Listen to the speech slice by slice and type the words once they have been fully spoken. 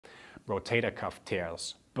rotator cuff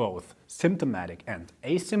tears, both symptomatic and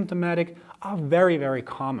asymptomatic, are very, very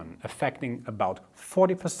common, affecting about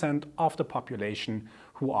 40% of the population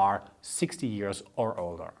who are 60 years or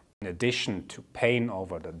older. In addition to pain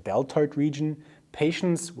over the deltoid region,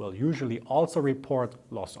 patients will usually also report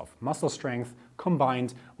loss of muscle strength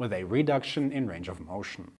combined with a reduction in range of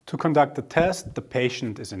motion. To conduct the test, the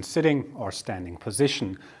patient is in sitting or standing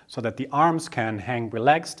position so that the arms can hang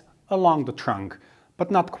relaxed along the trunk,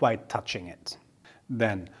 but not quite touching it.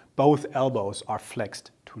 Then both elbows are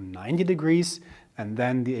flexed to 90 degrees, and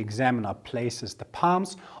then the examiner places the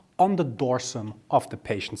palms on the dorsum of the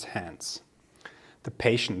patient's hands. The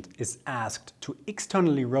patient is asked to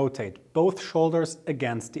externally rotate both shoulders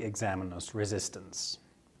against the examiner's resistance.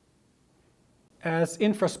 As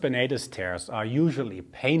infraspinatus tears are usually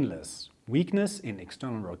painless, weakness in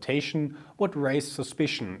external rotation would raise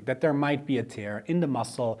suspicion that there might be a tear in the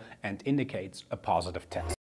muscle and indicates a positive test.